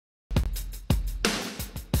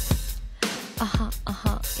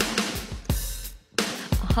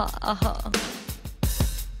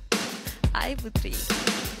Ay Putri.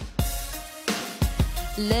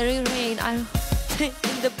 Let it rain, I'm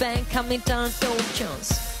in the bank coming down Dow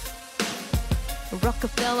Jones.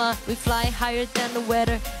 Rockefeller, we fly higher than the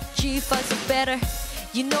weather. G5s are better,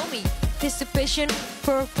 you know me. Anticipation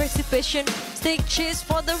for participation. Steak cheese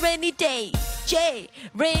for the rainy day. J,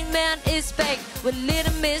 Rain Man is back with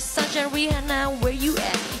Little Miss Sunshine. Rihanna, where you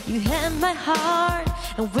at? You have my heart,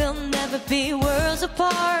 and we'll never be worlds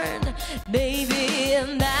apart. Maybe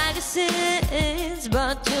in magazines,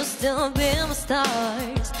 but you'll still be my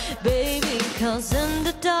stars. Baby, 'cause in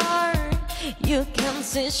the dark you can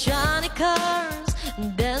see shiny cars.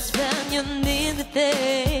 That's when you need me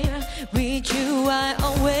there. With you I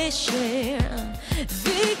always share.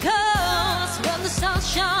 Because when the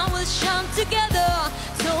sunshine will shine together,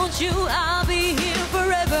 told you I'll be here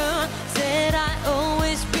forever. Said I'd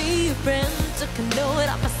always be your friend. Took a note,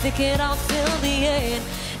 I'ma stick it out till the end.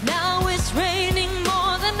 Now it's raining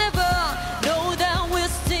more than ever. Know that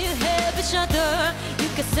we'll still have each other. You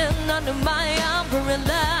can stand under my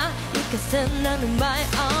umbrella. You can stand under my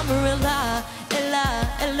umbrella. Ella,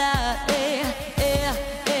 Ella, eh, eh,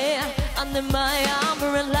 eh. Under my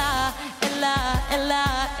umbrella. Ella, Ella,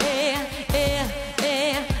 eh, eh,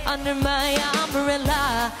 eh. Under my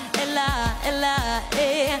umbrella. Ella, Ella,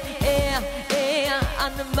 eh, eh, eh.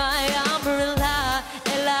 Under my umbrella.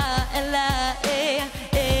 Ella, Ella, eh,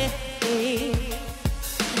 eh, eh.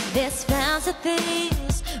 There's fancy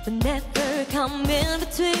things will never come in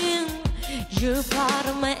between. You're part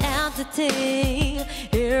of my entity,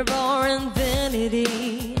 airborne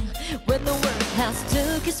infinity. When the world has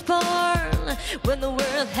took its part, when the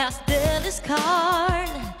world has dealt its card,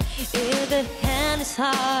 in the hand is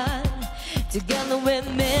hard. Together we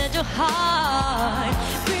made your heart.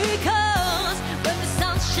 Because when the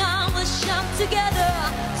sunshine will shine together,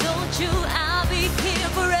 told you I'll be here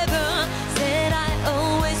forever. Said I'd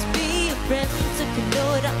always be a friend. Took a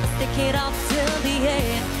note, I'll stick it out till the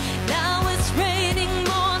end. Now it's raining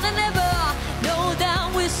more than ever. Know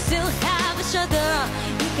that we still have each other.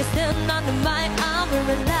 You can stand under my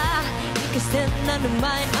umbrella. You can stand under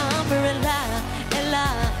my umbrella. Ella,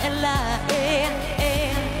 Ella, eh,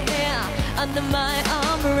 eh, eh. Under my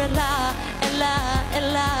umbrella. Ella,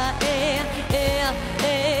 Ella, eh, eh,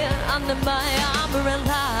 eh. Under my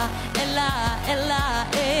umbrella. Ella, Ella,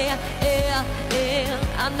 eh, eh,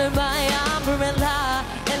 eh. Under my umbrella.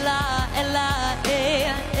 Ella, Ella,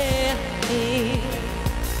 eh, eh, eh.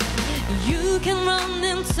 You can run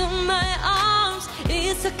into my arms.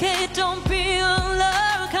 It's okay, don't be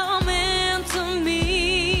alone. Come into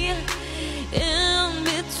me. In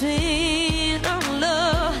between our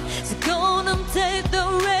love, so go and take the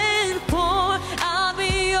rain pour. I'll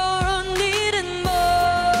be your needing more.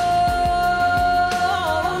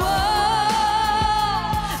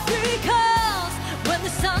 Because when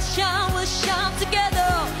the sunshine will shine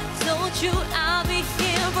together, told you I'll be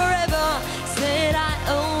here forever. Said I'd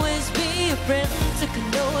always be your friend. Took a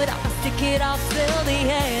note, I'll stick it out till the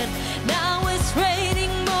end. Now it's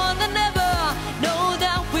raining more than ever. Know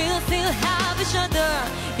that we'll still have each other.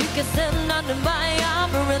 You can stand under my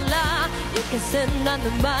umbrella. You can stand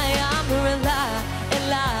under my umbrella.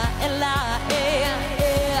 Ella, Ella, eh,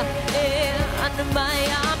 eh, eh. Under my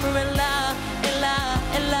umbrella. Ella,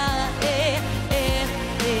 Ella, eh, eh,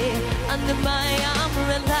 eh. Under my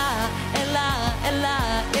umbrella. Ella, Ella,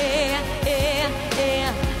 eh, eh,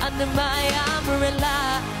 eh. Under my umbrella.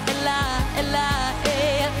 Ella, Ella,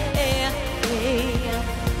 eh, eh, eh.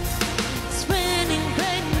 It's raining,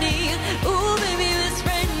 raining. Ooh, baby, it's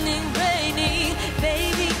raining, raining.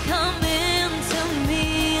 Baby, come into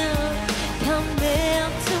me. Come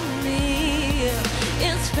into me.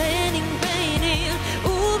 It's raining, raining.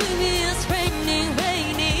 Ooh, baby, it's raining,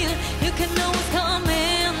 raining. You can always come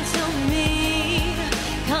into me.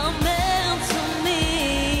 Come into me.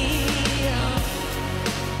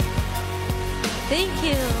 Thank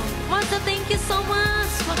you. Masa, thank you so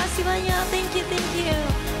much. Makasih banyak. Thank you, thank you.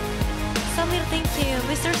 Samir, thank you.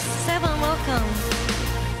 Mr. Seven, welcome.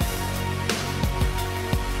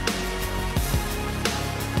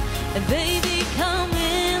 And baby, come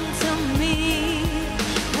into me.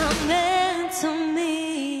 Come into me.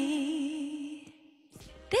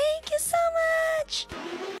 Thank you so much.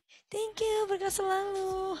 Thank you. Berkah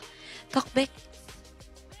selalu. Talk back.